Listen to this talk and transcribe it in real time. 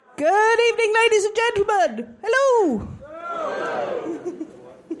Good evening, ladies and gentlemen. Hello.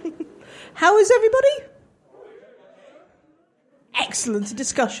 How is everybody? Excellent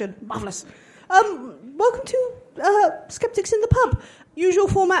discussion. Marvellous. Welcome to Skeptics in the Pub. Usual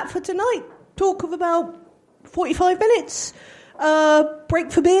format for tonight. Talk of about 45 minutes.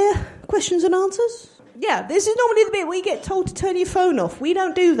 Break for beer. Questions and answers. Yeah, this is normally the bit where you get told to turn your phone off. We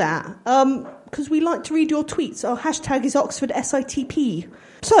don't do that. Because we like to read your tweets. Our hashtag is Oxford SITP.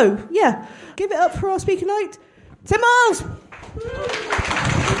 So, yeah, give it up for our speaker night, Tim Miles.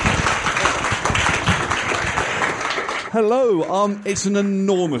 Hello, it's an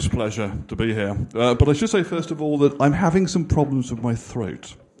enormous pleasure to be here. But I should say, first of all, that I'm having some problems with my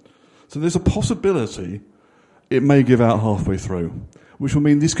throat. So there's a possibility it may give out halfway through, which will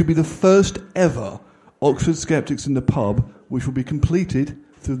mean this could be the first ever Oxford Skeptics in the Pub, which will be completed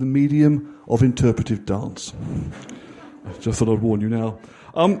through the medium of interpretive dance. I just thought I'd warn you now.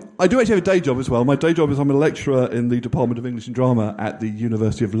 I do actually have a day job as well. My day job is I'm a lecturer in the Department of English and Drama at the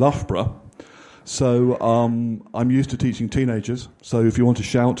University of Loughborough. So I'm used to teaching teenagers. So if you want to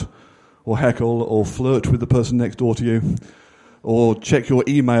shout or heckle or flirt with the person next door to you or check your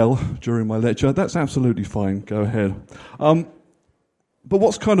email during my lecture, that's absolutely fine. Go ahead. But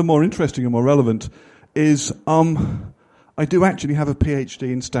what's kind of more interesting and more relevant is I do actually have a PhD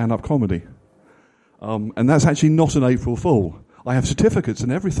in stand-up comedy. And that's actually not an April Fool. I have certificates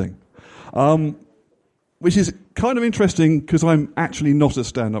and everything. Which is kind of interesting because I'm actually not a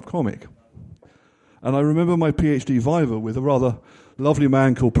stand-up comic. And I remember my PhD viva with a rather lovely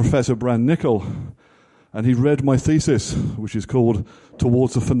man called Professor Bran Nicol. And he read my thesis, which is called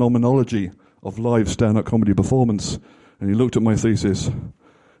Towards the Phenomenology of Live Stand-Up Comedy Performance. And he looked at my thesis,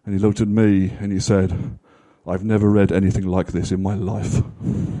 and he looked at me, and he said, I've never read anything like this in my life.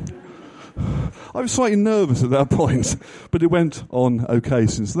 I was slightly nervous at that point, but it went on okay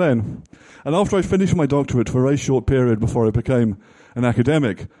since then. And after I finished my doctorate for a very short period before I became an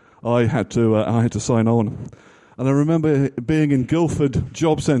academic, I had to sign on. And I remember being in Guildford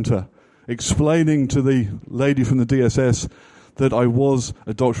Job Centre, explaining to the lady from the DSS that I was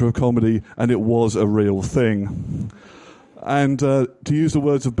a doctor of comedy and it was a real thing. And to use the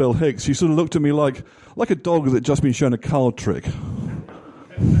words of Bill Hicks, she sort of looked at me like a dog that had just been shown a card trick.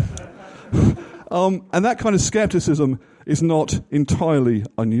 And that kind of skepticism is not entirely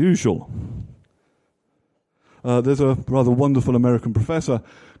unusual. There's a rather wonderful American professor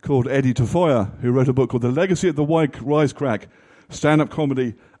called Eddie Tafoya who wrote a book called The Legacy of the Wisecrack, Stand-Up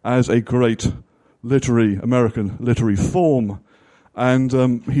Comedy as a Great American Literary Form.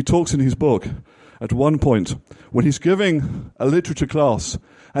 And he talks in his book at one point when he's giving a literature class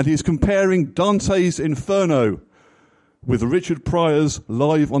and he's comparing Dante's Inferno with Richard Pryor's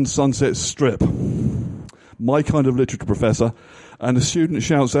Live on Sunset Strip. My kind of literature professor. And a student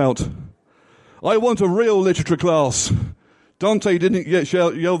shouts out, I want a real literature class. Dante didn't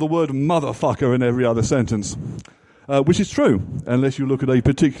yell the word motherfucker in every other sentence. Which is true, unless you look at a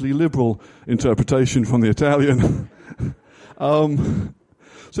particularly liberal interpretation from the Italian.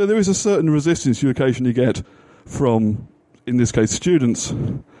 So there is a certain resistance you occasionally get from, in this case, students.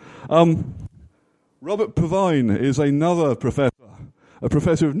 Robert Pavine is another professor, a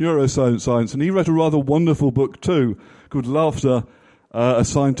professor of neuroscience, and he wrote a rather wonderful book too, called Laughter, A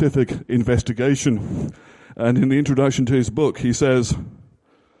Scientific Investigation. And in the introduction to his book, he says,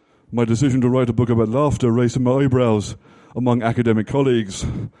 my decision to write a book about laughter raised some eyebrows among academic colleagues,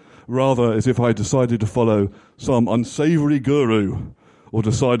 rather as if I had decided to follow some unsavory guru or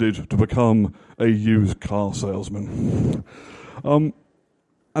decided to become a used car salesman.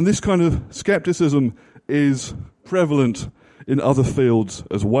 And this kind of skepticism is prevalent in other fields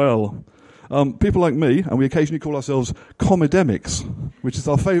as well. People like me, and we occasionally call ourselves comedemics, which is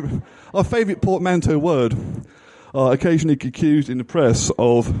our favourite portmanteau word, are occasionally accused in the press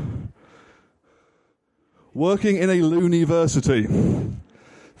of working in a looniversity.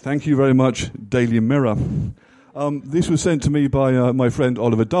 Thank you very much, Daily Mirror. This was sent to me by my friend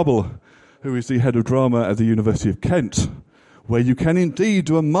Oliver Double, who is the head of drama at the University of Kent, where you can indeed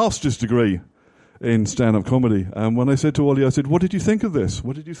do a master's degree in stand-up comedy. And when I said to Ollie, I said, what did you think of this?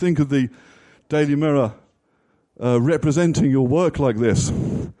 What did you think of the Daily Mirror representing your work like this?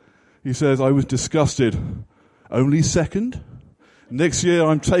 He says, I was disgusted. Only second? Next year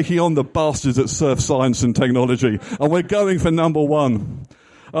I'm taking on the bastards at Surf Science and Technology, and we're going for number one.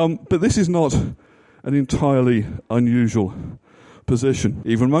 But this is not an entirely unusual position,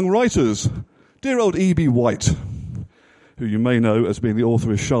 even among writers. Dear old E.B. White, who you may know as being the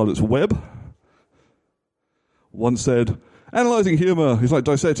author of Charlotte's Web, once said, analysing humour is like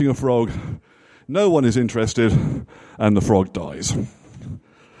dissecting a frog. No one is interested, and the frog dies.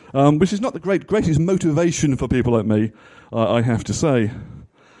 which is not the greatest motivation for people like me, I have to say.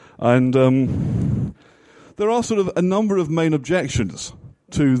 And there are sort of a number of main objections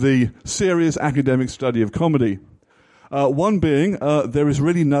to the serious academic study of comedy. One being, there is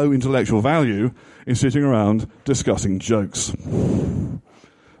really no intellectual value in sitting around discussing jokes.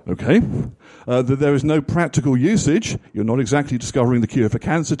 Okay? That there is no practical usage. You're not exactly discovering the cure for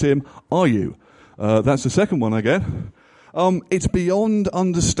cancer, Tim, are you? That's the second one I get. It's beyond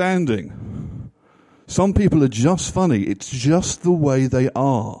understanding. Some people are just funny. It's just the way they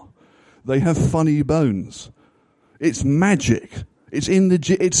are. They have funny bones. It's magic. It's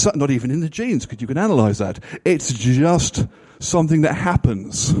not even in the genes, because you can analyse that. It's just something that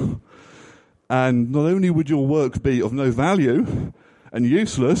happens. And not only would your work be of no value and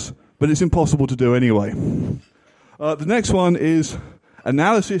useless, but it's impossible to do anyway. The next one is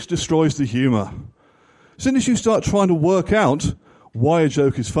analysis destroys the humour. As soon as you start trying to work out why a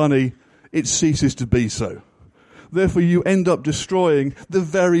joke is funny, it ceases to be so. Therefore, you end up destroying the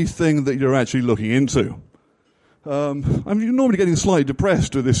very thing that you're actually looking into. You're normally getting slightly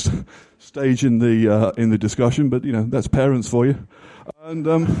depressed at this stage in the discussion, but that's parents for you. And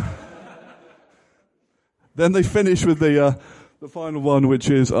then they finish with the final one, which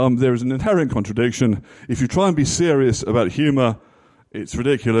is there is an inherent contradiction. If you try and be serious about humour, it's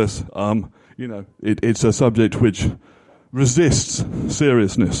ridiculous. It's a subject which resists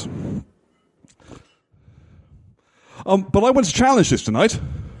seriousness. But I want to challenge this tonight.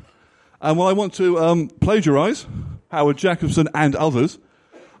 And I want to plagiarise Howard Jacobson and others,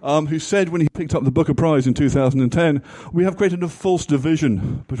 who said when he picked up the Booker Prize in 2010, we have created a false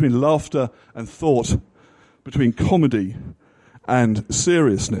division between laughter and thought, between comedy and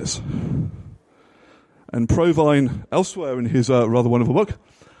seriousness. And Provine, elsewhere in his rather wonderful book,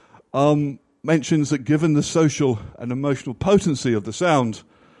 mentions that given the social and emotional potency of the sound,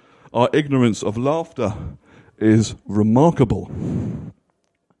 our ignorance of laughter is remarkable.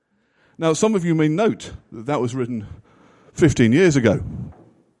 Now, some of you may note that that was written 15 years ago.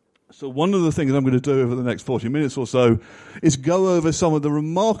 So one of the things I'm going to do over the next 40 minutes or so is go over some of the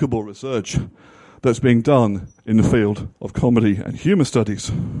remarkable research that's being done in the field of comedy and humour studies.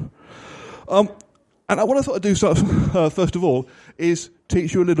 And what I thought I'd do first of all is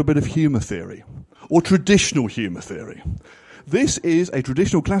teach you a little bit of humour theory, or traditional humour theory. This is a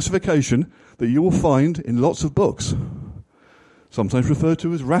traditional classification that you will find in lots of books, sometimes referred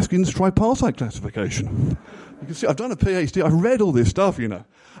to as Raskin's tripartite classification. You can see I've done a PhD. I've read all this stuff,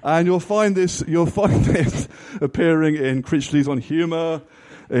 and you'll find this appearing in Critchley's on Humour,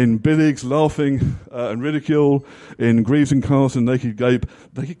 in Billig's Laughing and Ridicule, in Greaves and Carson, Naked Gape,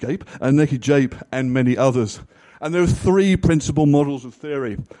 and Naked Jape, and many others. And there are three principal models of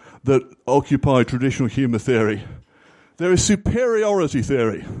theory that occupy traditional humour theory. There is superiority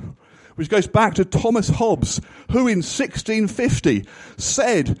theory, which goes back to Thomas Hobbes, who in 1650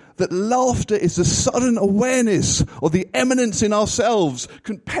 said that laughter is the sudden awareness of the eminence in ourselves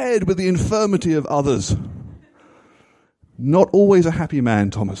compared with the infirmity of others. Not always a happy man,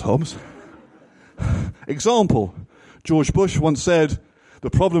 Thomas Hobbes. Example, George Bush once said,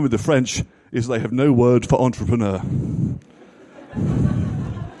 the problem with the French is they have no word for entrepreneur.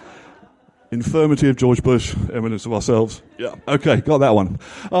 Infirmity of George Bush, eminence of ourselves. Yeah, okay, got that one.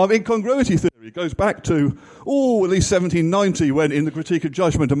 Incongruity theory goes back to, at least 1790, when in the Critique of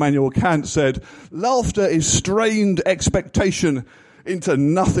Judgment, Immanuel Kant said, laughter is strained expectation into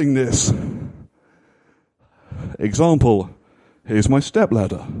nothingness. Example, here's my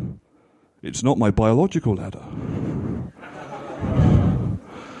stepladder. It's not my biological ladder.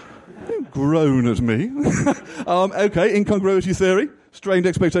 Don't groan at me. Okay, incongruity theory. Strained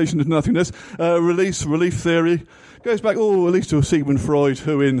expectation into nothingness. Relief theory goes back, at least to Sigmund Freud,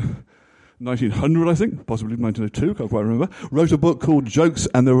 who in 1900, I think, possibly 1902, can't quite remember, wrote a book called Jokes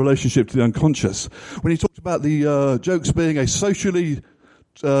and Their Relationship to the Unconscious, when he talked about the jokes being a socially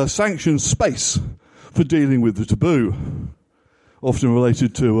sanctioned space for dealing with the taboo, often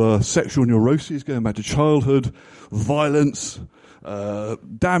related to sexual neuroses, going back to childhood, violence,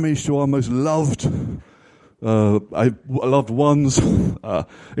 damage to our most loved ones.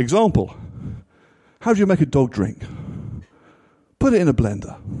 Example, how do you make a dog drink? Put it in a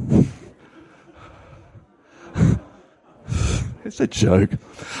blender. It's a joke.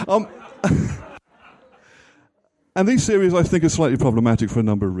 And these theories, I think, are slightly problematic for a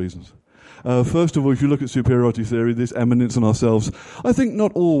number of reasons. First of all, if you look at superiority theory, this eminence in ourselves, I think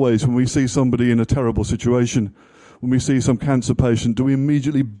not always when we see somebody in a terrible situation, when we see some cancer patient, do we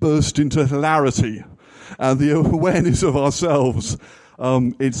immediately burst into hilarity and the awareness of ourselves.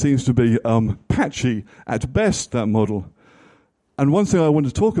 It seems to be patchy at best, that model. And one thing I want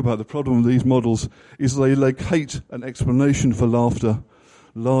to talk about, the problem with these models, is they locate an explanation for laughter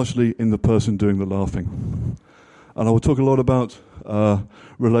largely in the person doing the laughing. And I will talk a lot about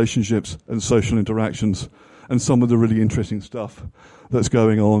relationships and social interactions and some of the really interesting stuff that's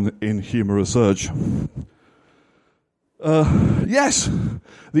going on in humour research. Yes,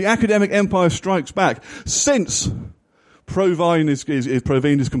 the academic empire strikes back. Since Provine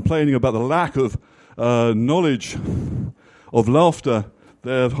is complaining about the lack of knowledge of laughter,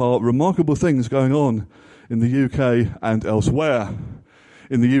 there are remarkable things going on in the UK and elsewhere.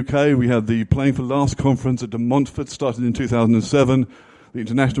 In the UK, we had the Playing for Laughs conference at De Montfort, started in 2007, the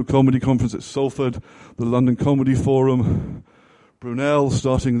International Comedy Conference at Salford, the London Comedy Forum, Brunel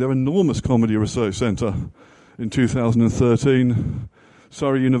starting their enormous comedy research centre in 2013,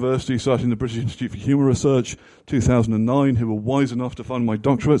 Surrey University starting the British Institute for Humour Research, 2009, who were wise enough to fund my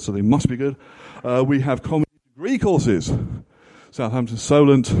doctorate, so they must be good. We have comedy degree courses, Southampton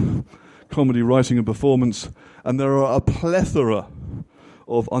Solent, comedy writing and performance, and there are a plethora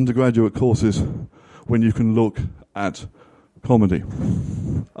of undergraduate courses when you can look at comedy.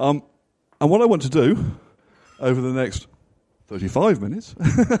 And what I want to do over the next 35 minutes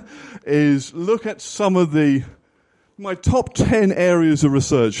is look at some of my top 10 areas of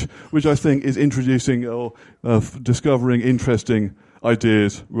research which I think is introducing or discovering interesting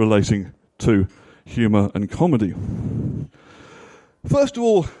ideas relating to humour and comedy. First of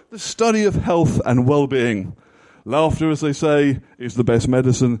all, the study of health and well-being. Laughter, as they say, is the best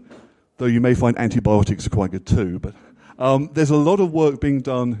medicine, though you may find antibiotics are quite good too. But there's a lot of work being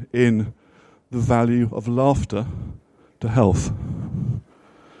done in the value of laughter to health.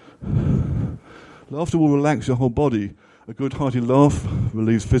 Laughter will relax your whole body. A good hearty laugh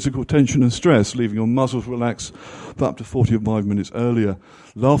relieves physical tension and stress, leaving your muscles relaxed for up to 45 minutes earlier.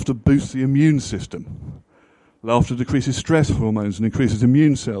 Laughter boosts the immune system. Laughter decreases stress hormones and increases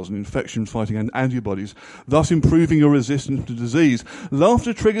immune cells and infection-fighting antibodies, thus improving your resistance to disease.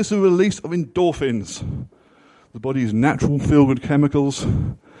 Laughter triggers the release of endorphins, the body's natural feel-good chemicals.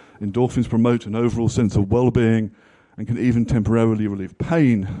 Endorphins promote an overall sense of well-being and can even temporarily relieve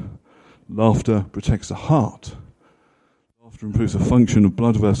pain. Laughter protects the heart. Laughter improves the function of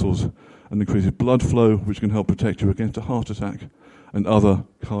blood vessels and increases blood flow, which can help protect you against a heart attack and other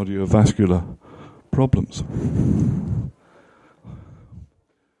cardiovascular problems.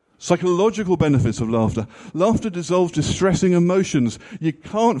 Psychological benefits of laughter. Laughter dissolves distressing emotions. You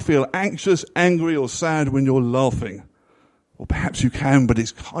can't feel anxious, angry, or sad when you're laughing. Or perhaps you can, but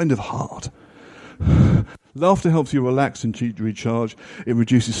it's kind of hard. Laughter helps you relax and recharge. It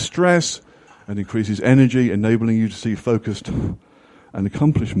reduces stress and increases energy, enabling you to see focused and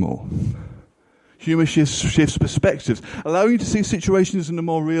accomplish more. Humour shifts perspectives, allowing you to see situations in a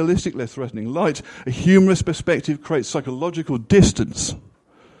more realistic, less threatening light. A humorous perspective creates psychological distance,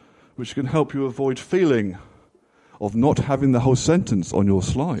 which can help you avoid feeling of not having the whole sentence on your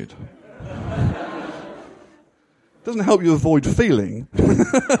slide. It doesn't help you avoid feeling.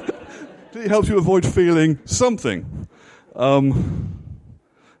 It helps you avoid feeling something.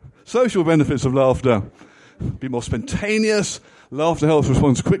 Social benefits of laughter. Be more spontaneous. Laughter helps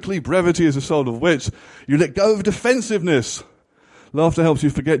respond quickly. Brevity is the soul of wit. You let go of defensiveness. Laughter helps you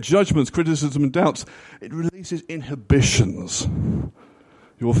forget judgments, criticism, and doubts. It releases inhibitions.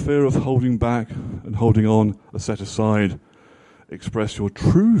 Your fear of holding back and holding on are set aside. Express your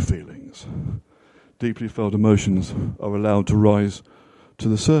true feelings. Deeply felt emotions are allowed to rise to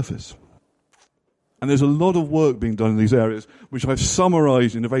the surface. And there's a lot of work being done in these areas, which I've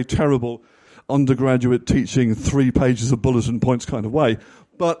summarised in a very terrible undergraduate teaching 3 pages of bulletin points kind of way.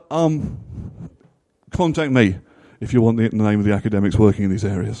 But contact me if you want the name of the academics working in these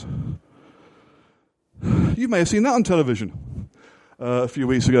areas. You may have seen that on television a few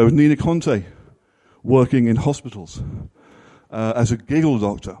weeks ago with Nina Conte working in hospitals as a giggle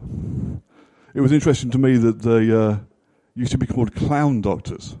doctor. It was interesting to me that they used to be called clown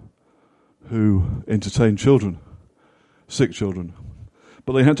doctors who entertain children, sick children.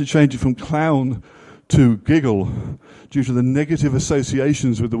 But they had to change it from clown to giggle due to the negative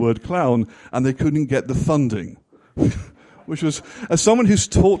associations with the word clown, and they couldn't get the funding. Which was, as someone who's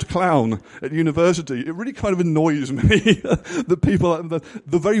taught clown at university, it really kind of annoys me that people,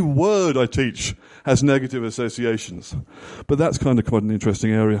 the very word I teach has negative associations. But that's kind of quite an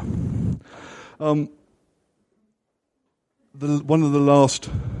interesting area. One of the last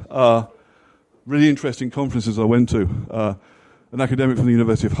really interesting conferences I went to, an academic from the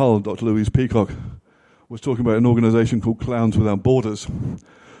University of Hull, Dr. Louise Peacock, was talking about an organisation called Clowns Without Borders,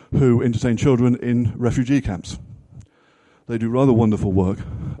 who entertain children in refugee camps. They do rather wonderful work.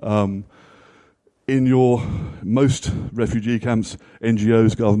 in most refugee camps,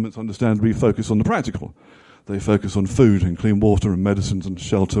 NGOs, governments understandably focus on the practical. They focus on food and clean water and medicines and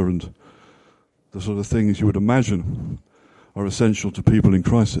shelter and the sort of things you would imagine are essential to people in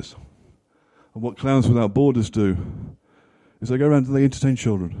crisis. And what Clowns Without Borders do is they go around and they entertain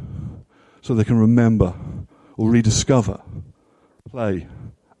children so they can remember or rediscover play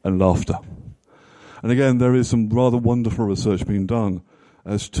and laughter. And again, there is some rather wonderful research being done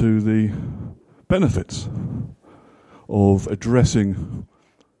as to the benefits of addressing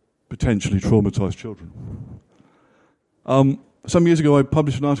potentially traumatized children. Some years ago, I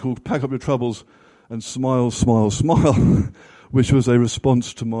published an article, Pack Up Your Troubles and Smile, Smile, Smile, which was a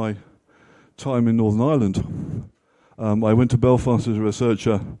response to my time in Northern Ireland. I went to Belfast as a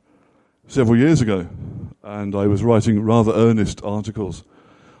researcher several years ago, and I was writing rather earnest articles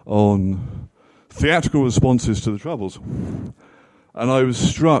on theatrical responses to the Troubles. And I was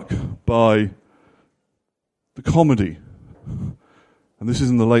struck by the comedy, and this is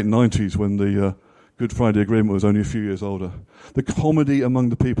in the late 90s when the Good Friday Agreement was only a few years older. The comedy among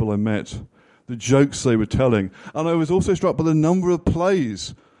the people I met, the jokes they were telling, and I was also struck by the number of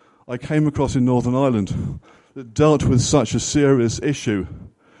plays I came across in Northern Ireland that dealt with such a serious issue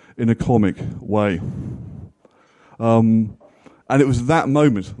in a comic way. And it was that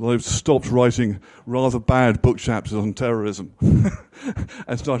moment that I stopped writing rather bad book chapters on terrorism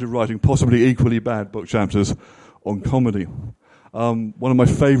and started writing possibly equally bad book chapters on comedy. One of my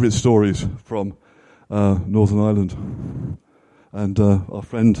favourite stories from Northern Ireland, and our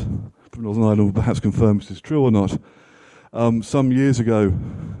friend from Northern Ireland will perhaps confirm if this is true or not. Some years ago,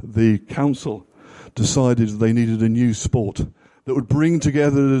 the council decided they needed a new sport that would bring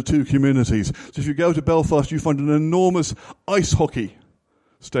together the two communities. So if you go to Belfast, you find an enormous ice hockey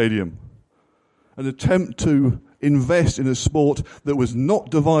stadium. An attempt to invest in a sport that was not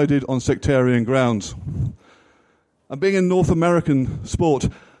divided on sectarian grounds. And being a North American sport,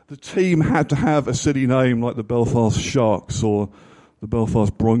 the team had to have a city name like the Belfast Sharks or the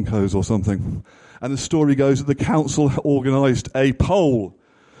Belfast Broncos or something. And the story goes that the council organised a poll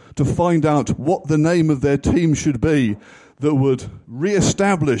to find out what the name of their team should be that would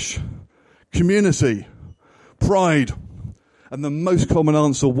re-establish community, pride. And the most common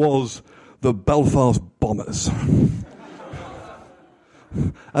answer was the Belfast Bombers.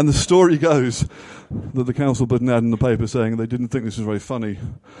 And the story goes that the council put an ad in the paper saying they didn't think this was very funny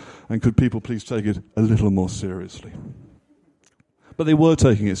and could people please take it a little more seriously. But they were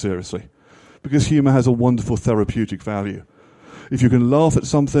taking it seriously because humour has a wonderful therapeutic value. If you can laugh at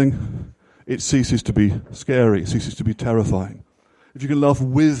something, it ceases to be scary, it ceases to be terrifying. If you can laugh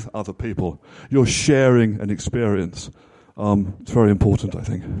with other people, you're sharing an experience. It's very important, I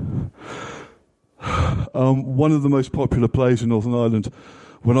think. One of the most popular plays in Northern Ireland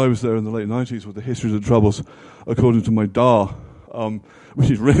when I was there in the late 90s was The History of the Troubles, according to my Da, which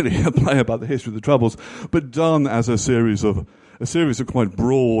is really a play about the history of the Troubles, but done as a series of quite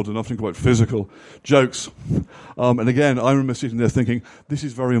broad and often quite physical jokes. And again, I remember sitting there thinking, this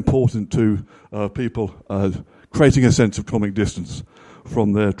is very important to people creating a sense of comic distance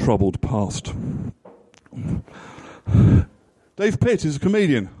from their troubled past. Dave Pitt is a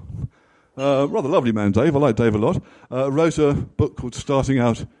comedian. Rather lovely man, Dave. I like Dave a lot. Wrote a book called Starting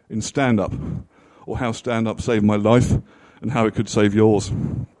Out in Stand-Up, or How Stand-Up Saved My Life and How It Could Save Yours.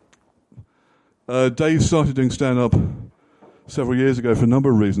 Dave started doing stand-up several years ago for a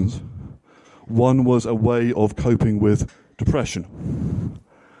number of reasons. One was a way of coping with depression.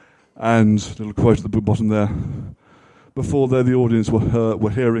 And a little quote at the bottom there. Before there, the audience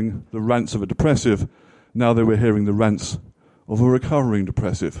were hearing the rants of a depressive. Now they were hearing the rants of a recovering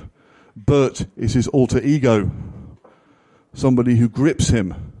depressive. Bert is his alter ego, somebody who grips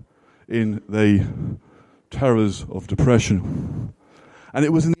him in the terrors of depression. And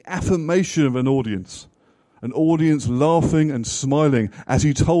it was in the affirmation of an audience laughing and smiling as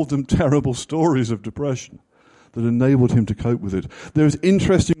he told them terrible stories of depression, that enabled him to cope with it. There is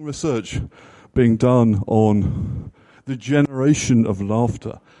interesting research being done on the generation of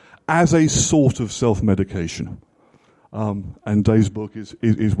laughter as a sort of self-medication. And Dave's book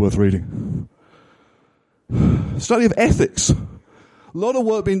is worth reading. Study of ethics. A lot of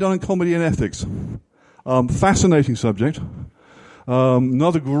work being done in comedy and ethics. Fascinating subject.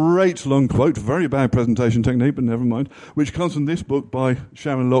 Another great long quote, very bad presentation technique, but never mind, which comes from this book by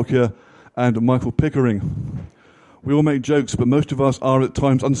Sharon Lockyer and Michael Pickering. We all make jokes, but most of us are at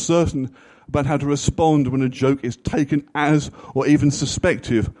times uncertain about how to respond when a joke is taken as or even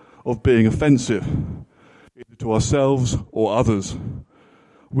suspected of being offensive, either to ourselves or others.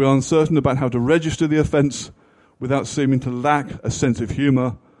 We are uncertain about how to register the offence without seeming to lack a sense of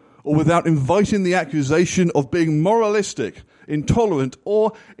humour or without inviting the accusation of being moralistic, intolerant,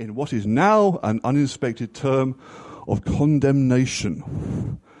 or, in what is now an uninspected term, of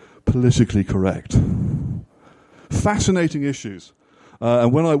condemnation. Politically correct. Fascinating issues.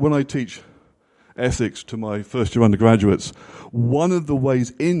 And when I teach ethics to my first-year undergraduates, one of the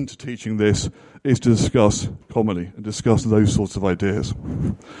ways into teaching this is to discuss comedy and discuss those sorts of ideas.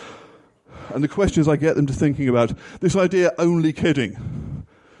 And the questions I get them to thinking about, this idea only kidding,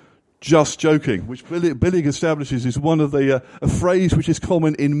 just joking, which Billig establishes is one of the a phrase which is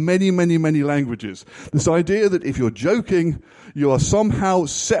common in many, many, many languages. This idea that if you're joking, you are somehow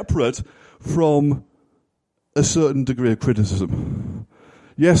separate from a certain degree of criticism.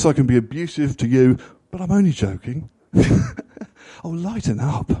 Yes, I can be abusive to you, but I'm only joking. Oh, lighten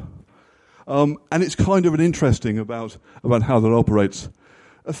up. And it's kind of an interesting about how that operates.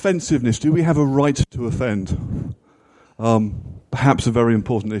 Offensiveness. Do we have a right to offend? Perhaps a very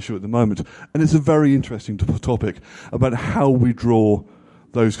important issue at the moment. And it's a very interesting topic about how we draw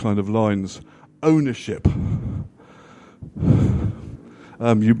those kind of lines. Ownership.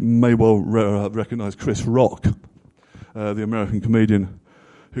 You may well recognize Chris Rock, the American comedian,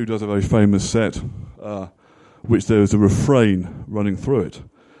 who does a very famous set, which there is a refrain running through it.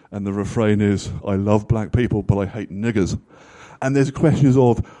 And the refrain is, I love black people, but I hate niggers. And there's questions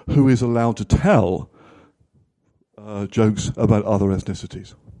of who is allowed to tell jokes about other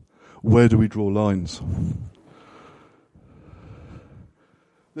ethnicities. Where do we draw lines?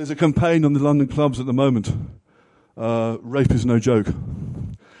 There's a campaign on the London clubs at the moment. Rape is no joke.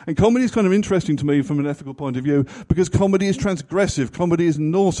 And comedy is kind of interesting to me from an ethical point of view because comedy is transgressive, comedy is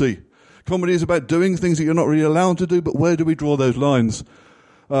naughty. Comedy is about doing things that you're not really allowed to do, but where do we draw those lines?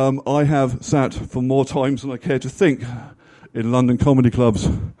 I have sat for more times than I care to think in London comedy clubs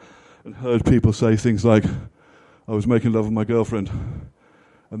and heard people say things like, I was making love with my girlfriend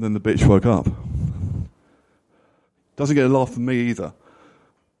and then the bitch woke up. Doesn't get a laugh from me either.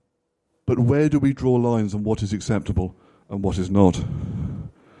 But where do we draw lines on what is acceptable and what is not?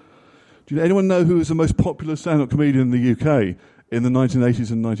 Do anyone know who was the most popular stand-up comedian in the UK in the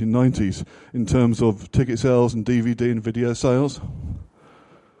 1980s and 1990s in terms of ticket sales and DVD and video sales?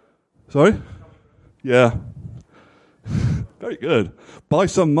 Sorry? Yeah. Very good. By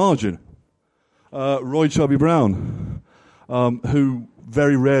some margin. Roy Chubby Brown, who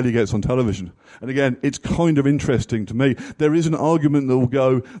very rarely gets on television. And again, it's kind of interesting to me. There is an argument that will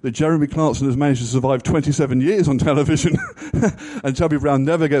go that Jeremy Clarkson has managed to survive 27 years on television and Chubby Brown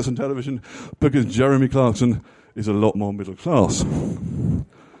never gets on television because Jeremy Clarkson is a lot more middle class.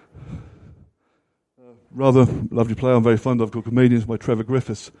 Rather lovely play I'm very fond of called Comedians by Trevor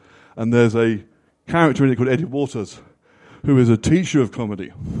Griffiths. And there's a character in it called Eddie Waters, who is a teacher of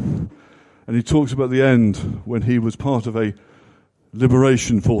comedy. And he talks about the end when he was part of a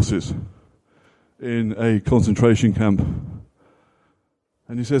liberation forces in a concentration camp.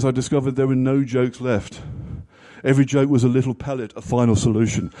 And he says, I discovered there were no jokes left. Every joke was a little pellet, a final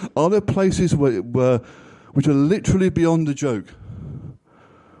solution. Are there places which are literally beyond a joke,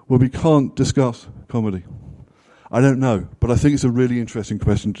 where we can't discuss comedy? I don't know, but I think it's a really interesting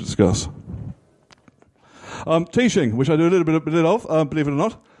question to discuss. Teaching, which I do a little bit of, believe it or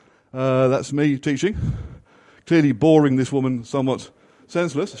not. That's me teaching. Clearly boring this woman somewhat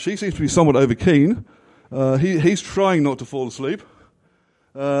senseless. She seems to be somewhat overkeen. He's trying not to fall asleep.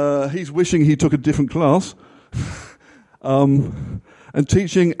 He's wishing he took a different class. And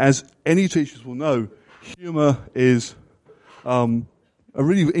teaching, as any teachers will know, humour is a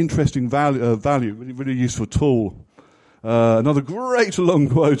really interesting value, really useful tool. Another great long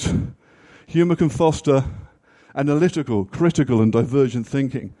quote. Humour can foster analytical, critical and divergent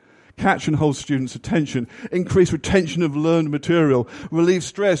thinking, catch and hold students' attention, increase retention of learned material, relieve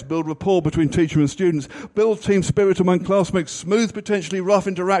stress, build rapport between teacher and students, build team spirit among classmates, smooth potentially rough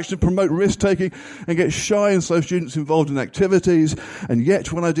interaction, promote risk-taking, and get shy and slow students involved in activities. And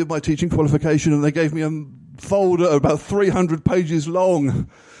yet, when I did my teaching qualification and they gave me a folder about 300 pages long,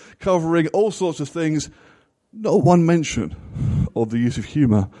 covering all sorts of things, not one mention of the use of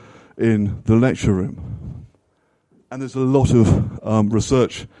humour in the lecture room. And there's a lot of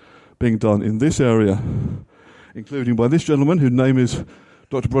research being done in this area, including by this gentleman whose name is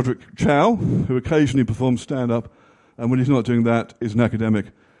Dr. Broderick Chow, who occasionally performs stand-up, and when he's not doing that, is an academic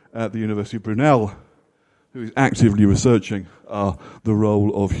at the University of Brunel, who is actively researching the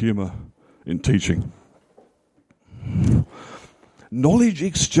role of humour in teaching. Knowledge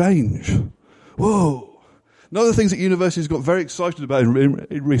exchange. Whoa. One of the things that universities got very excited about in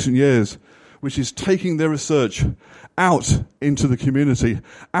recent years, which is taking their research out into the community,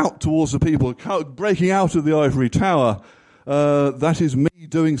 out towards the people, breaking out of the ivory tower. That is me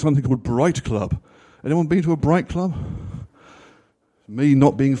doing something called Bright Club. Anyone been to a Bright Club? Me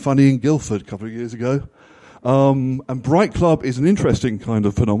not being funny in Guildford a couple of years ago. And Bright Club is an interesting kind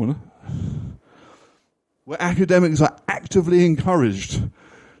of phenomenon where academics are actively encouraged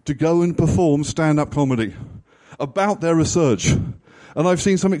to go and perform stand-up comedy about their research. And I've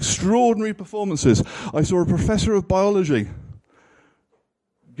seen some extraordinary performances. I saw a professor of biology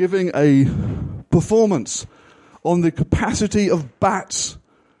giving a performance on the capacity of bats,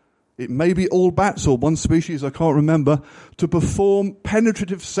 it may be all bats or one species, I can't remember, to perform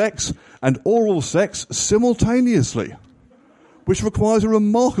penetrative sex and oral sex simultaneously, which requires a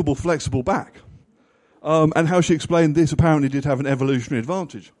remarkable flexible back. And how she explained this apparently did have an evolutionary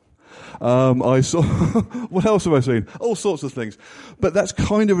advantage. I saw, what else have I seen? All sorts of things. But that's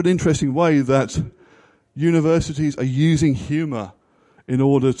kind of an interesting way that universities are using humour in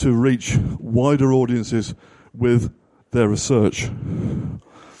order to reach wider audiences with their research.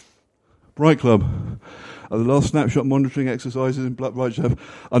 Bright Club. The last snapshot monitoring exercises in Bright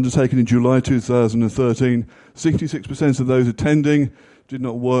undertaken in July 2013, 66% of those attending did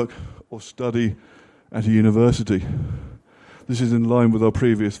not work or study at a university. This is in line with our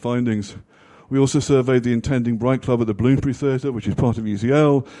previous findings. We also surveyed the attending Bright Club at the Bloomsbury Theatre, which is part of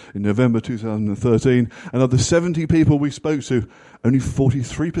UCL, in November 2013. And of the 70 people we spoke to, only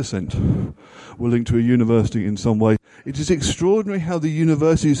 43% were linked to a university in some way. It is extraordinary how the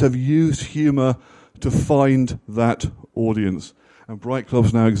universities have used humour to find that audience. And Bright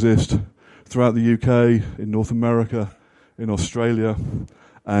Clubs now exist throughout the UK, in North America, in Australia,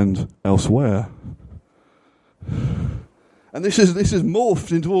 and elsewhere. And this is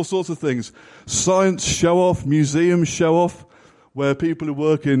morphed into all sorts of things. Science show-off, museum show-off, where people who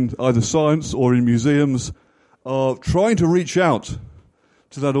work in either science or in museums are trying to reach out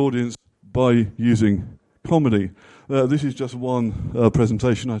to that audience by using comedy. This is just one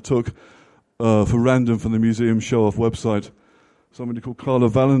presentation I took for random from the museum show-off website. Somebody called Carla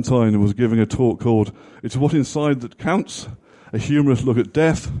Valentine was giving a talk called It's What Inside That Counts, a humorous look at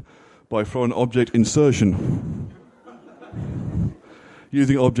death by foreign object insertion.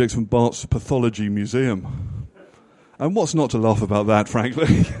 Using objects from Bart's Pathology Museum. And what's not to laugh about that,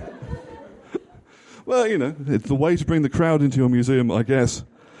 frankly? Well, you know, it's the way to bring the crowd into your museum, I guess.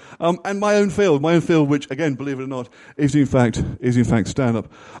 And my own field, which, again, believe it or not, is in fact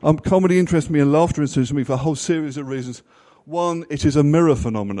stand-up. Comedy interests me and laughter interests me for a whole series of reasons. One, it is a mirror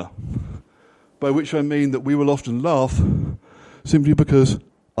phenomena, by which I mean that we will often laugh simply because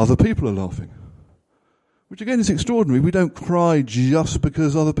other people are laughing. Which again is extraordinary. We don't cry just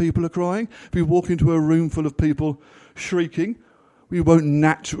because other people are crying. If we walk into a room full of people shrieking, we won't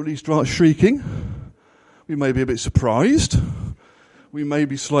naturally start shrieking. We may be a bit surprised. We may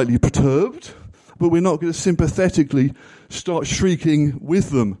be slightly perturbed. But we're not going to sympathetically start shrieking with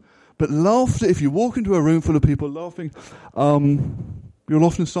them. But laughter, if you walk into a room full of people laughing, you'll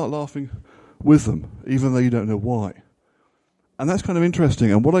often start laughing with them, even though you don't know why. And that's kind of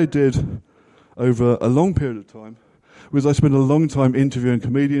interesting. And what I did over a long period of time was I spent a long time interviewing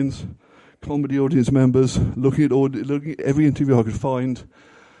comedians, comedy audience members, looking at every interview I could find,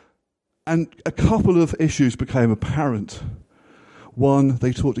 and a couple of issues became apparent. One,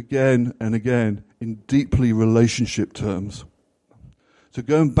 they talked again and again in deeply relationship terms. So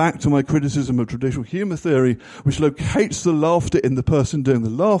going back to my criticism of traditional humour theory, which locates the laughter in the person doing the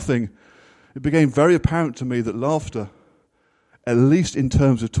laughing, it became very apparent to me that laughter, at least in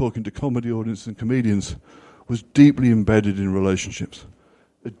terms of talking to comedy audiences and comedians, was deeply embedded in relationships,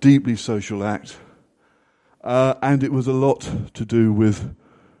 a deeply social act. And it was a lot to do with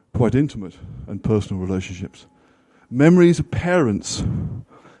quite intimate and personal relationships. Memories of parents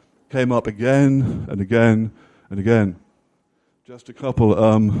came up again and again and again. Just a couple.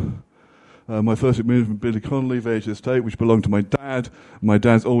 My first experience with Billy Connolly, VHS tape, which belonged to my dad. My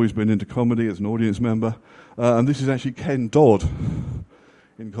dad's always been into comedy as an audience member. And this is actually Ken Dodd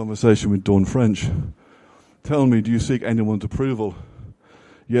in conversation with Dawn French. Tell me, do you seek anyone's approval?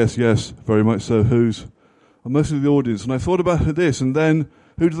 Yes, very much so. Whose? Well, mostly the audience. And I thought about this, and then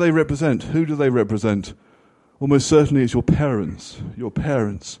who do they represent? Who do they represent? Almost certainly it's your parents. Your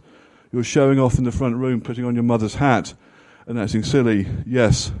parents. You're showing off in the front room, putting on your mother's hat and acting silly.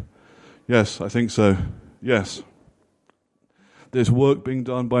 Yes, I think so. Yes. There's work being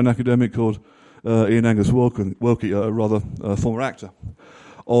done by an academic called Ian Angus Wilkie, a former actor,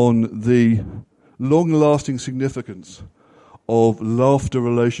 on the long-lasting significance of laughter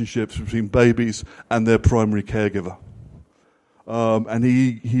relationships between babies and their primary caregiver. And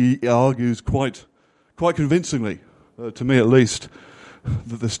he argues quite convincingly, to me at least,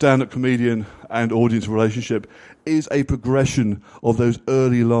 that the stand-up comedian and audience relationship is a progression of those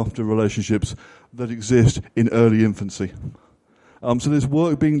early laughter relationships that exist in early infancy. So there's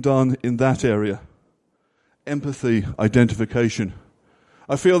work being done in that area. Empathy, identification.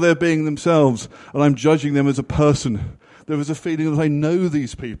 I feel they're being themselves, and I'm judging them as a person. There was a feeling that I know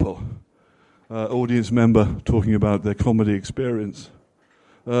these people. Audience member talking about their comedy experience.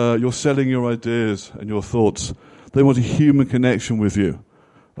 You're selling your ideas and your thoughts. They want a human connection with you.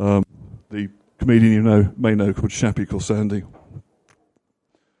 The comedian you may know called Shappy Khorsandi.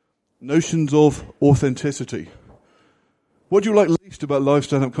 Notions of authenticity. What do you like least about live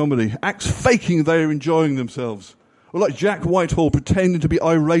stand-up comedy? Acts faking they are enjoying themselves. Or like Jack Whitehall pretending to be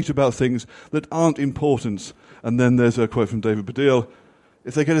irate about things that aren't important. And then there's a quote from David Baddiel.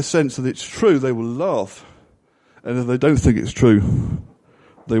 If they get a sense that it's true, they will laugh. And if they don't think it's true,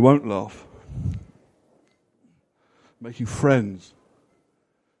 they won't laugh. Making friends.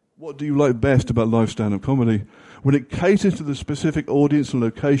 What do you like best about live stand-up comedy? When it caters to the specific audience and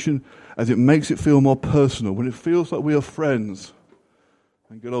location, as it makes it feel more personal, when it feels like we are friends.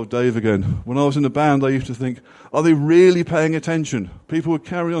 And good old Dave again. When I was in the band, I used to think, are they really paying attention? People would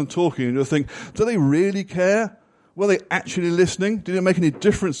carry on talking, and you'd think, do they really care? Were they actually listening? Did it make any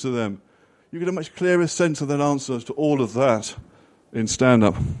difference to them? You get a much clearer sense of their answers to all of that in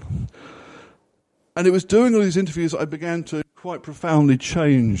stand-up. And it was doing all these interviews that I began to quite profoundly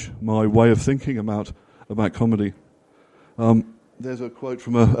change my way of thinking about comedy. There's a quote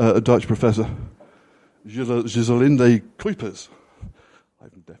from a Dutch professor, Giselinde Kuipers.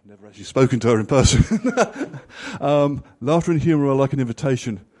 I've never actually spoken to her in person. Laughter and humour are like an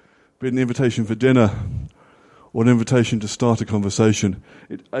invitation, be it an invitation for dinner or an invitation to start a conversation.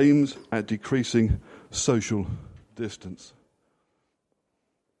 It aims at decreasing social distance.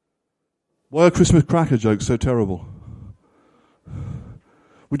 Why are Christmas cracker jokes so terrible?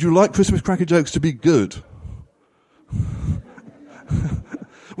 Would you like Christmas cracker jokes to be good?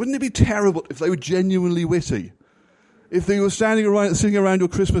 Wouldn't it be terrible if they were genuinely witty? If they were sitting around your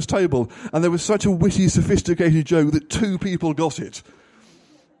Christmas table and there was such a witty, sophisticated joke that two people got it.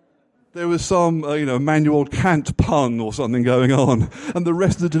 There was some, Immanuel Kant pun or something going on, and the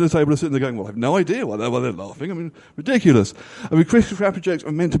rest of the dinner table are sitting there going, well, I have no idea why they're laughing. I mean, ridiculous. Christmas cracker jokes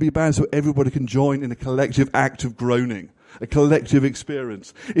are meant to be bad so everybody can join in a collective act of groaning, a collective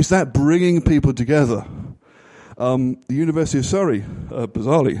experience. It's that bringing people together. The University of Surrey,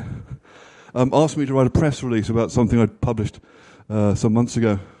 bizarrely, asked me to write a press release about something I'd published some months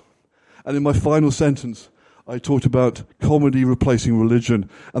ago. And in my final sentence, I talked about comedy replacing religion,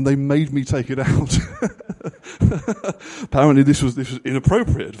 and they made me take it out. Apparently this was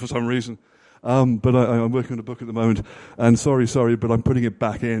inappropriate for some reason. But I'm working on a book at the moment, and sorry, but I'm putting it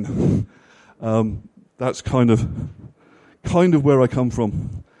back in. That's kind of where I come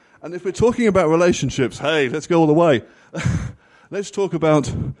from. And if we're talking about relationships, hey, let's go all the way. Let's talk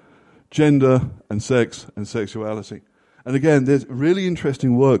about gender and sex and sexuality. And again, there's really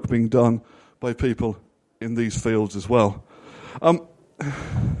interesting work being done by people in these fields as well.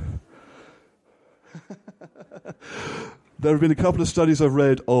 There have been a couple of studies I've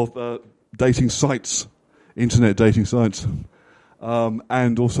read of dating sites, internet dating sites,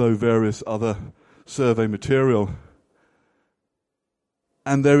 and also various other survey material.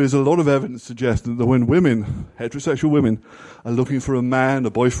 And there is a lot of evidence suggesting that when women, heterosexual women, are looking for a man,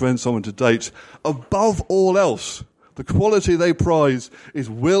 a boyfriend, someone to date, above all else, the quality they prize is,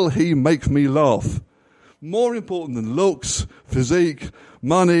 will he make me laugh? More important than looks, physique,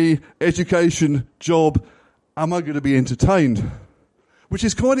 money, education, job, am I going to be entertained? Which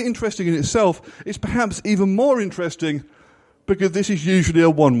is quite interesting in itself. It's perhaps even more interesting because this is usually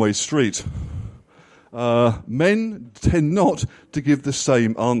a one-way street. Men tend not to give the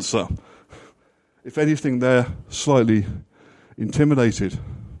same answer. If anything, they're slightly intimidated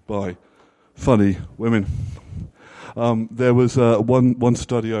by funny women. There was one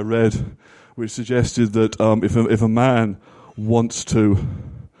study I read which suggested that if a man wants to,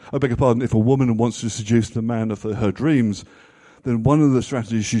 if a woman wants to seduce the man of her dreams, then one of the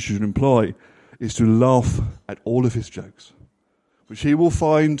strategies she should employ is to laugh at all of his jokes, which he will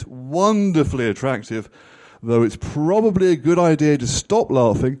find wonderfully attractive, though it's probably a good idea to stop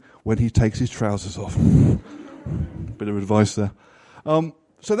laughing when he takes his trousers off. Bit of advice there.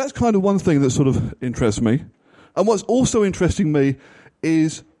 So that's kind of one thing that sort of interests me. And what's also interesting me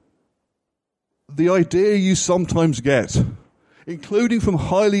is the idea you sometimes get, including from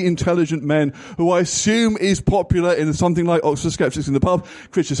highly intelligent men who I assume is popular in something like Oxford Skeptics in the Pub,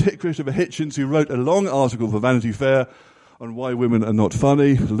 Christopher Hitchens, who wrote a long article for Vanity Fair on why women are not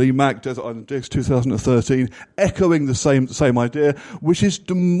funny. Lee Mack, Desert Island Dicks, 2013, echoing the same idea, which is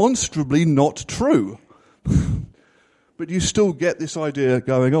demonstrably not true. But you still get this idea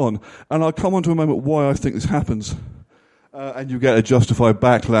going on. And I'll come on to a moment why I think this happens. And you get a justified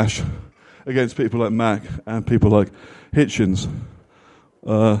backlash against people like Mack and people like Hitchens.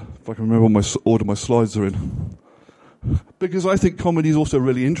 If I can remember what order my slides are in. Because I think comedy is also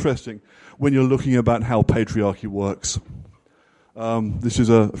really interesting when you're looking about how patriarchy works. This is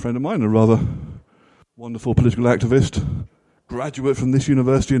a friend of mine, a rather wonderful political activist, graduate from this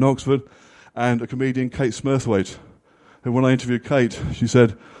university in Oxford, and a comedian, Kate Smurthwaite, who, when I interviewed Kate, she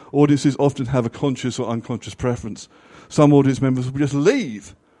said, audiences often have a conscious or unconscious preference. Some audience members will just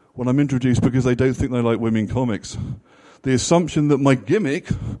leave when I'm introduced because they don't think they like women comics. The assumption that my gimmick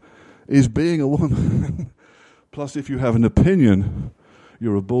is being a woman. Plus, if you have an opinion,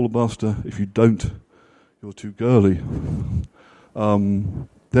 you're a bullbuster. If you don't, you're too girly.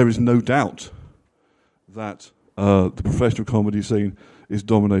 There is no doubt that the professional comedy scene is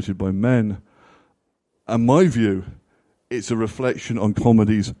dominated by men. And my view, it's a reflection on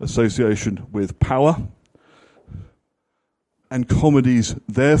comedy's association with power. And comedy's,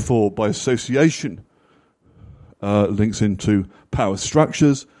 therefore, by association, links into power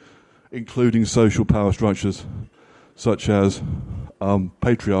structures, including social power structures, such as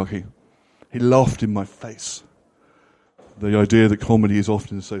patriarchy. He laughed in my face. The idea that comedy is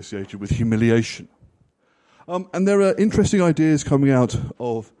often associated with humiliation. And there are interesting ideas coming out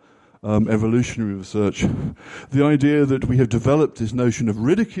of evolutionary research. The idea that we have developed this notion of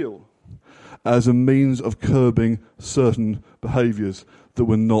ridicule as a means of curbing certain behaviours that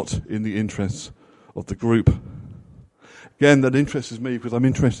were not in the interests of the group. Again, that interests me because I'm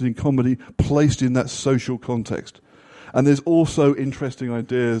interested in comedy placed in that social context. And there's also interesting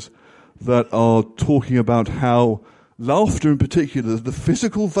ideas that are talking about how laughter in particular, the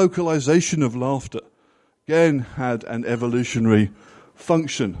physical vocalization of laughter, again had an evolutionary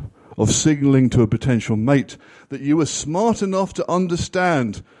function of signaling to a potential mate that you were smart enough to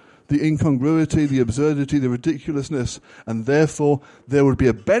understand the incongruity, the absurdity, the ridiculousness, and therefore there would be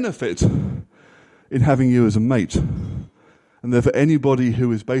a benefit in having you as a mate. And therefore anybody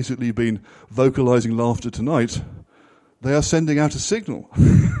who has basically been vocalizing laughter tonight, they are sending out a signal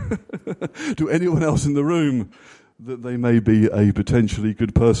to anyone else in the room that they may be a potentially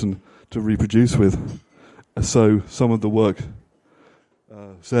good person to reproduce with. So some of the work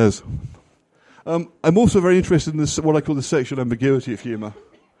says. I'm also very interested in this, what I call the sexual ambiguity of humour.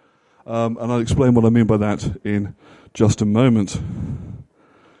 And I'll explain what I mean by that in just a moment.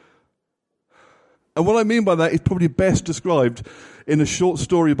 And what I mean by that is probably best described in a short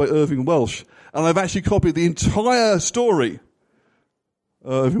story by Irving Welsh. And I've actually copied the entire story.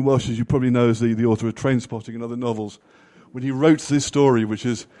 Irving Welsh, as you probably know, is the author of Trainspotting and other novels. When he wrote this story, which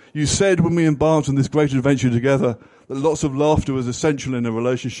is, you said when we embarked on this great adventure together that lots of laughter was essential in a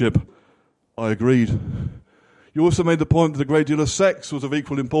relationship. I agreed. You also made the point that a great deal of sex was of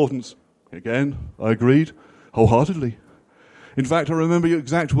equal importance. Again, I agreed wholeheartedly. In fact, I remember your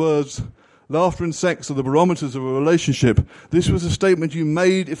exact words. Laughter and sex are the barometers of a relationship. This was a statement you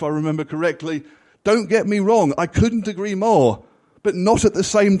made, if I remember correctly. Don't get me wrong, I couldn't agree more, but not at the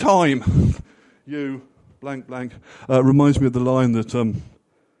same time. You, blank, blank, reminds me of the line that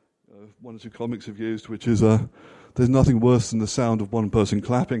one or two comics have used, which is, there's nothing worse than the sound of one person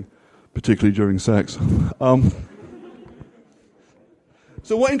clapping, particularly during sex.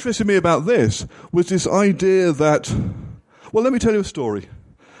 So what interested me about this was this idea that, well, let me tell you a story.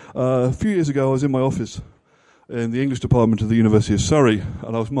 A few years ago, I was in my office in the English department of the University of Surrey,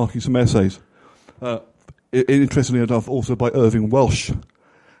 and I was marking some essays. Interestingly enough, also by Irving Welsh.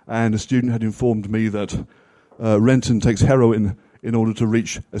 And a student had informed me that Renton takes heroin in order to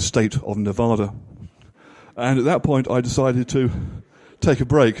reach a state of Nevada. And at that point, I decided to take a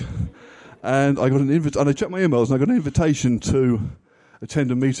break. And I got an and I checked my emails, and I got an invitation to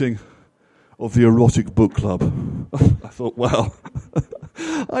attend a meeting of the Erotic Book Club. I thought, well,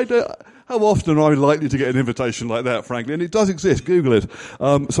 how often are I likely to get an invitation like that, frankly? And it does exist, Google it.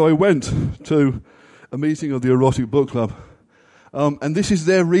 So I went to a meeting of the Erotic Book Club, and this is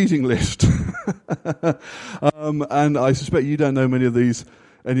their reading list. And I suspect you don't know many of these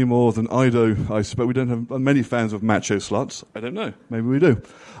any more than I do. I suspect we don't have many fans of macho sluts. I don't know. Maybe we do.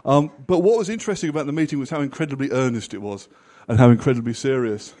 But what was interesting about the meeting was how incredibly earnest it was and how incredibly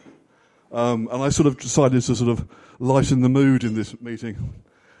serious. And I sort of decided to sort of lighten the mood in this meeting.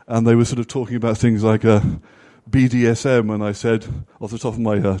 And they were sort of talking about things like BDSM, and I said, off the top of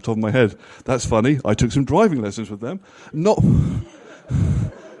my head, that's funny. I took some driving lessons with them.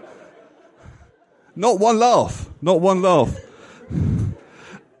 Not one laugh. Not one laugh.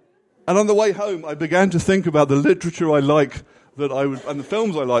 And on the way home, I began to think about the literature I like and the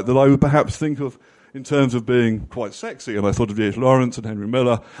films I like that I would perhaps think of in terms of being quite sexy. And I thought of D.H. Lawrence and Henry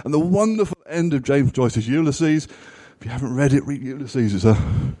Miller and the wonderful end of James Joyce's Ulysses. If you haven't read it, read Ulysses. It's a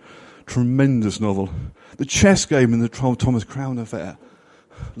tremendous novel. The chess game in the Thomas Crown Affair.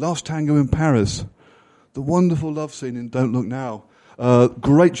 Last Tango in Paris. The wonderful love scene in Don't Look Now.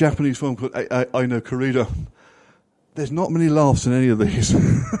 Great Japanese film called Aino Korida. There's not many laughs in any of these.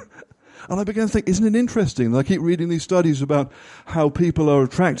 And I began to think, isn't it interesting? And I keep reading these studies about how people are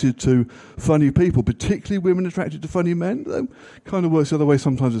attracted to funny people, particularly women attracted to funny men. That kind of works the other way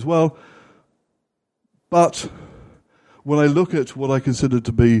sometimes as well. But when I look at what I consider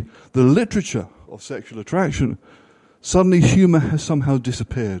to be the literature of sexual attraction, suddenly humour has somehow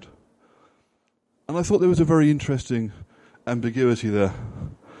disappeared. And I thought there was a very interesting ambiguity there.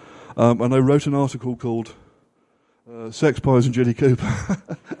 And I wrote an article called Sex Pies and Jilly Cooper.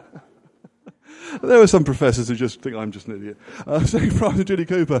 There are some professors who just think I'm just an idiot. Sex Pies and Jilly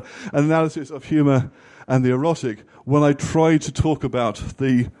Cooper, an analysis of humour and the erotic, when I tried to talk about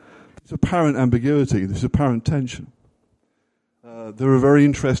this apparent ambiguity, this apparent tension. There are very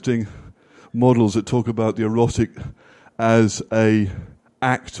interesting models that talk about the erotic as a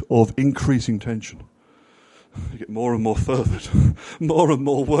act of increasing tension. You get more and more fervent, more and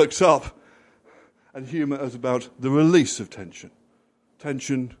more worked up. And humour as about the release of tension.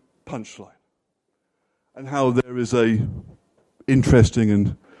 Tension, punchline. And how there is a interesting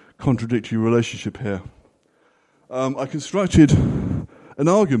and contradictory relationship here. I constructed an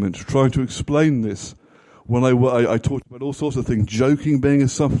argument trying to explain this when I talked about all sorts of things, joking being a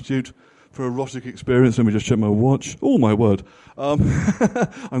substitute for erotic experience. Let me just check my watch. Oh, my word. I'm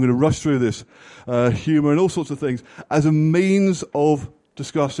going to rush through this. Humour and all sorts of things as a means of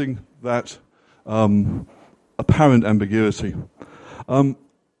discussing that apparent ambiguity. I'm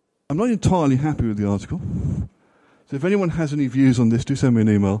not entirely happy with the article. So if anyone has any views on this, do send me an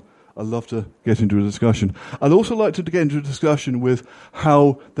email. I'd love to get into a discussion. I'd also like to get into a discussion with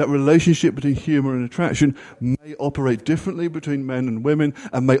how that relationship between humour and attraction may operate differently between men and women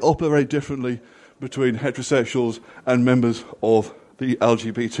and may operate differently between heterosexuals and members of the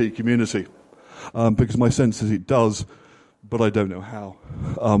LGBT community. Because my sense is it does, but I don't know how.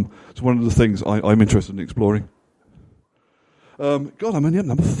 It's one of the things I'm interested in exploring. I'm only at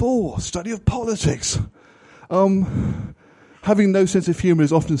number 4, study of politics. Having no sense of humour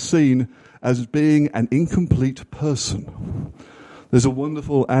is often seen as being an incomplete person. There's a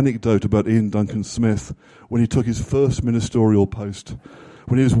wonderful anecdote about Ian Duncan Smith when he took his first ministerial post,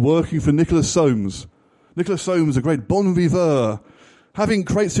 when he was working for Nicholas Soames. Nicholas Soames, a great bon viveur, having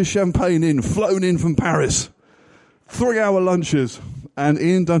crates of champagne flown in from Paris, 3-hour lunches, and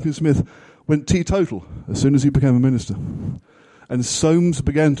Ian Duncan Smith went teetotal as soon as he became a minister. And Soames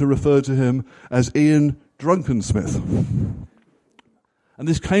began to refer to him as Ian Drunken Smith. And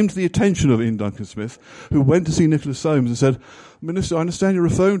this came to the attention of Ian Duncan Smith, who went to see Nicholas Soames and said, "Minister, I understand you're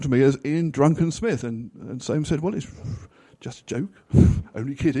referring to me as Ian Drunken Smith." And Soames said, "Well, it's just a joke,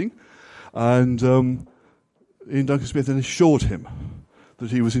 only kidding." And Ian Duncan Smith then assured him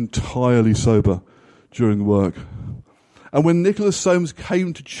that he was entirely sober during the work. And when Nicholas Soames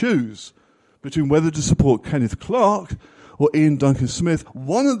came to choose between whether to support Kenneth Clarke or Ian Duncan Smith,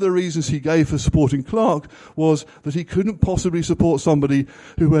 one of the reasons he gave for supporting Clarke was that he couldn't possibly support somebody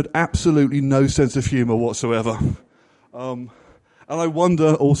who had absolutely no sense of humour whatsoever. And I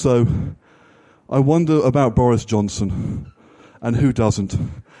wonder about Boris Johnson, and who doesn't.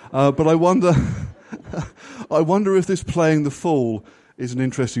 But I wonder if this playing the fool is an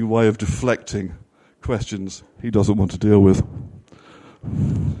interesting way of deflecting questions he doesn't want to deal with.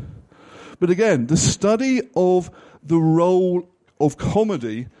 But again, the study of the role of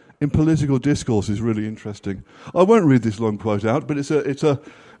comedy in political discourse is really interesting. I won't read this long quote out, but it's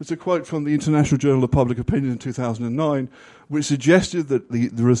a quote from the International Journal of Public Opinion in 2009, which suggested that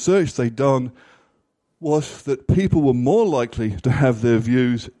the research they'd done was that people were more likely to have their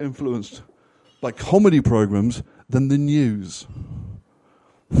views influenced by comedy programs than the news.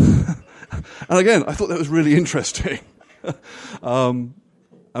 And again, I thought that was really interesting.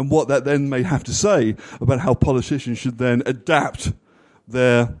 And what that then may have to say about how politicians should then adapt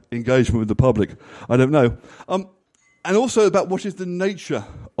their engagement with the public. I don't know. And also about what is the nature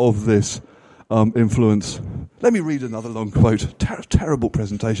of this influence. Let me read another long quote. Terrible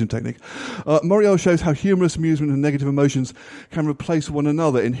presentation technique. Morial shows how humorous amusement and negative emotions can replace one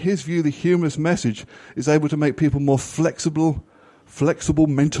another. In his view, the humorous message is able to make people more flexible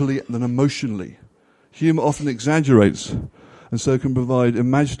mentally than emotionally. Humour often exaggerates and so can provide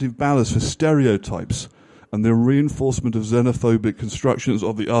imaginative ballast for stereotypes and the reinforcement of xenophobic constructions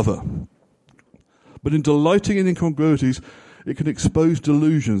of the other. But in delighting in incongruities, it can expose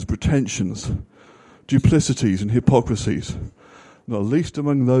delusions, pretensions, duplicities and hypocrisies, not least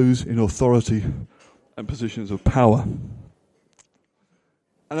among those in authority and positions of power.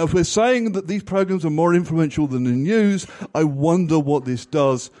 And if we're saying that these programs are more influential than the news, I wonder what this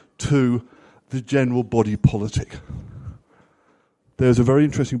does to the general body politic. There's a very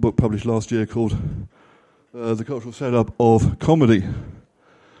interesting book published last year called The Cultural Setup of Comedy,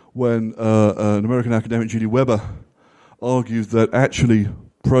 when an American academic, Judy Weber, argues that actually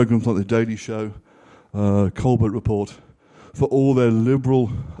programs like The Daily Show, Colbert Report, for all their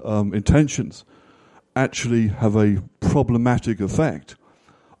liberal intentions, actually have a problematic effect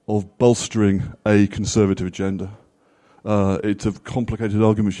of bolstering a conservative agenda. It's a complicated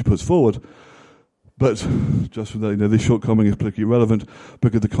argument she puts forward, but just for that, this shortcoming is politically irrelevant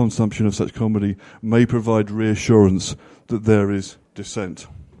because the consumption of such comedy may provide reassurance that there is dissent.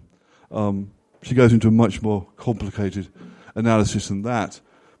 She goes into a much more complicated analysis than that.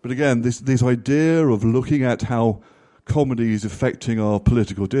 But again, this idea of looking at how comedy is affecting our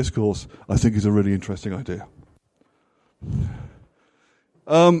political discourse, I think is a really interesting idea.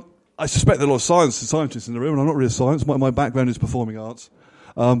 I suspect there are a lot of scientists in the room, and I'm not really a science. My background is performing arts.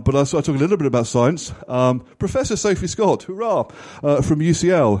 But I talk a little bit about science. Professor Sophie Scott, hurrah, from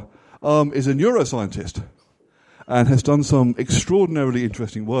UCL, is a neuroscientist and has done some extraordinarily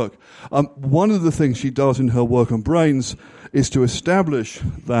interesting work. One of the things she does in her work on brains is to establish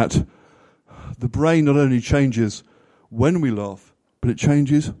that the brain not only changes when we laugh, but it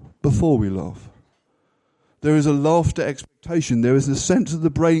changes before we laugh. There is a laughter expectation. There is a sense of the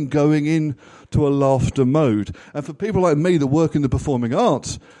brain going into a laughter mode. And for people like me that work in the performing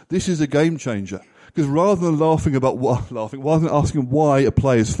arts, this is a game changer. Because rather than rather than asking why a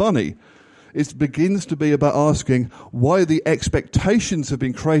play is funny, it begins to be about asking why the expectations have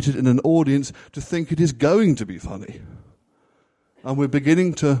been created in an audience to think it is going to be funny. And we're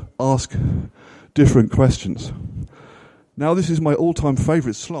beginning to ask different questions. Now, this is my all-time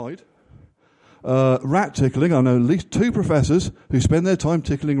favourite slide. Rat tickling. I know at least 2 professors who spend their time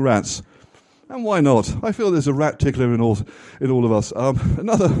tickling rats. And why not? I feel there's a rat tickler in all of us.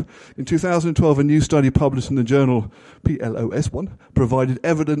 In 2012, a new study published in the journal PLOS1 provided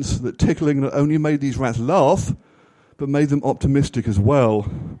evidence that tickling not only made these rats laugh, but made them optimistic as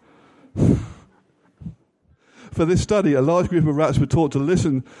well. For this study, a large group of rats were taught to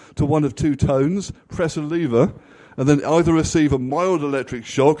listen to one of 2 tones, press a lever, and then either receive a mild electric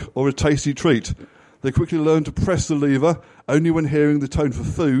shock or a tasty treat. They quickly learned to press the lever only when hearing the tone for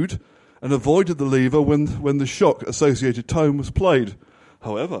food, and avoided the lever when the shock-associated tone was played.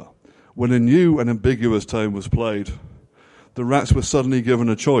 However, when a new and ambiguous tone was played, the rats were suddenly given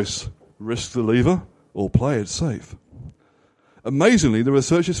a choice: risk the lever or play it safe. Amazingly, the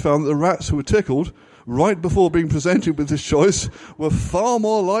researchers found that the rats who were tickled right before being presented with this choice were far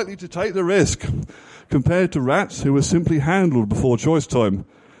more likely to take the risk compared to rats who were simply handled before choice time.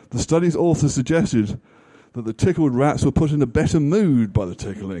 The study's authors suggested that the tickled rats were put in a better mood by the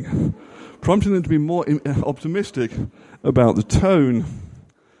tickling, prompting them to be more optimistic about the tone.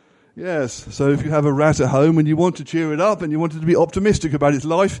 Yes, so if you have a rat at home and you want to cheer it up and you want it to be optimistic about its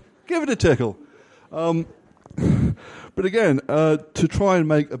life, give it a tickle. But again, to try and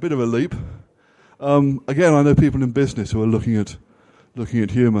make a bit of a leap, again, I know people in business who are looking at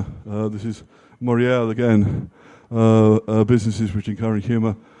humour. This is Moriel again. Businesses which encourage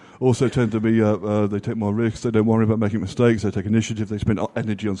humour also tend to be, they take more risks, they don't worry about making mistakes, they take initiative, they spend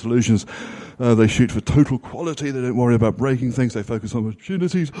energy on solutions, they shoot for total quality, they don't worry about breaking things, they focus on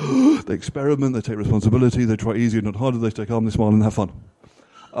opportunities, they experiment, they take responsibility, they try easier, not harder, they stay calm, they smile and have fun.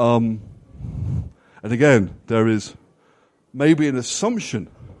 And again, there is maybe an assumption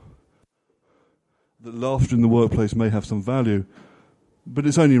that laughter in the workplace may have some value, but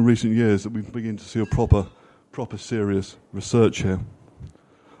it's only in recent years that we begin to see a proper serious research here.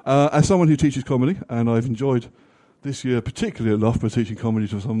 As someone who teaches comedy, and I've enjoyed this year particularly at Loughborough teaching comedy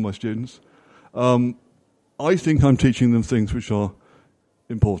to some of my students, I think I'm teaching them things which are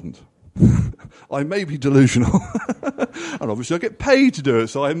important. I may be delusional, and obviously I get paid to do it,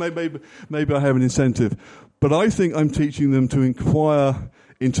 so maybe I have an incentive. But I think I'm teaching them to inquire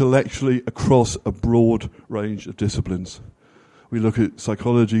intellectually across a broad range of disciplines. We look at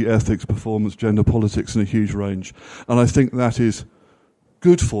psychology, ethics, performance, gender, politics, and a huge range. And I think that is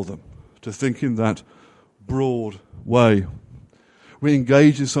good for them, to think in that broad way. We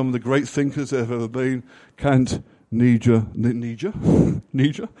engage in some of the great thinkers there have ever been, Kant, Nietzsche,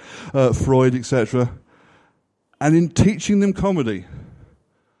 Freud, etc. And in teaching them comedy,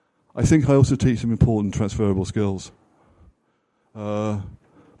 I think I also teach them important transferable skills.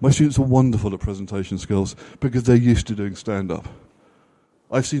 My students are wonderful at presentation skills because they're used to doing stand-up.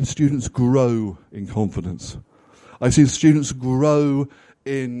 I've seen students grow in confidence. I've seen students grow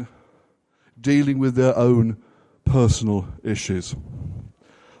in dealing with their own personal issues.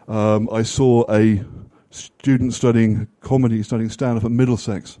 I saw a student studying comedy, studying stand-up at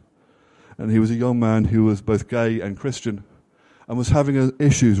Middlesex, and he was a young man who was both gay and Christian and was having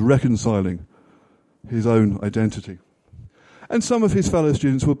issues reconciling his own identity. And some of his fellow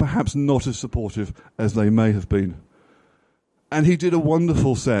students were perhaps not as supportive as they may have been. And he did a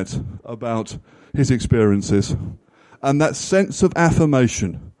wonderful set about his experiences. And that sense of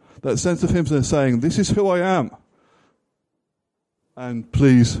affirmation, that sense of him saying, this is who I am, and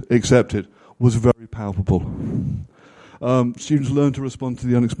please accept it, was very palpable. Students learn to respond to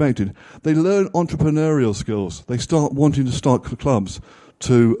the unexpected. They learn entrepreneurial skills. They start wanting to start clubs,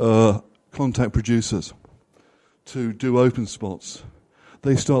 to contact producers, to do open spots.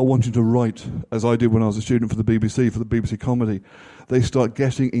 They start wanting to write, as I did when I was a student for the BBC Comedy. They start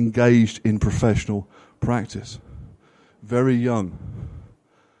getting engaged in professional practice. Very young.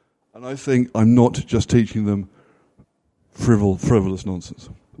 And I think I'm not just teaching them frivolous nonsense.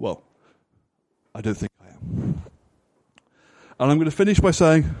 Well, I don't think I am. And I'm going to finish by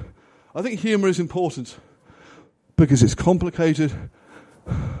saying, I think humour is important because it's complicated.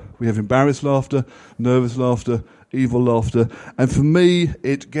 We have embarrassed laughter, nervous laughter, evil laughter, and for me,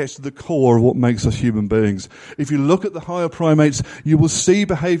 it gets to the core of what makes us human beings. If you look at the higher primates, you will see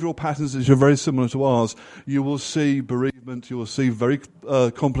behavioural patterns that are very similar to ours. You will see bereavement, you will see very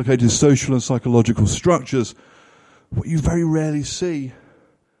complicated social and psychological structures. What you very rarely see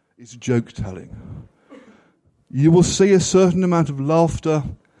is joke-telling. You will see a certain amount of laughter,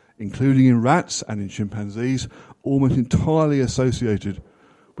 including in rats and in chimpanzees, almost entirely associated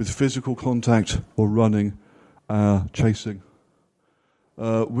with physical contact or running, chasing.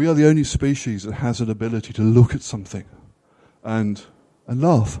 We are the only species that has an ability to look at something and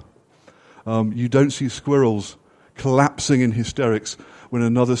laugh. You don't see squirrels collapsing in hysterics when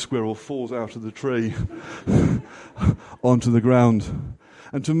another squirrel falls out of the tree onto the ground.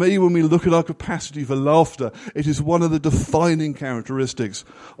 And to me, when we look at our capacity for laughter, it is one of the defining characteristics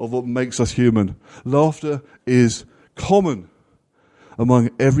of what makes us human. Laughter is common among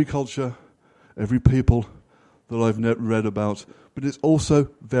every culture, every people that I've read about, but it's also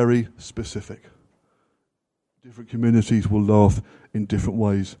very specific. Different communities will laugh in different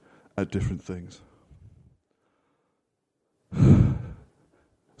ways at different things.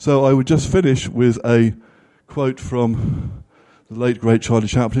 So I would just finish with a quote from the late, great Charlie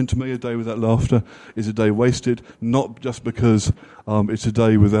Chaplin. To me, a day without laughter is a day wasted, not just because it's a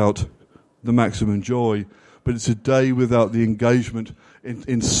day without the maximum joy, but it's a day without the engagement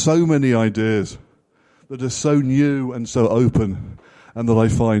in so many ideas that are so new and so open and that I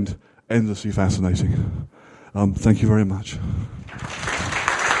find endlessly fascinating. Thank you very much.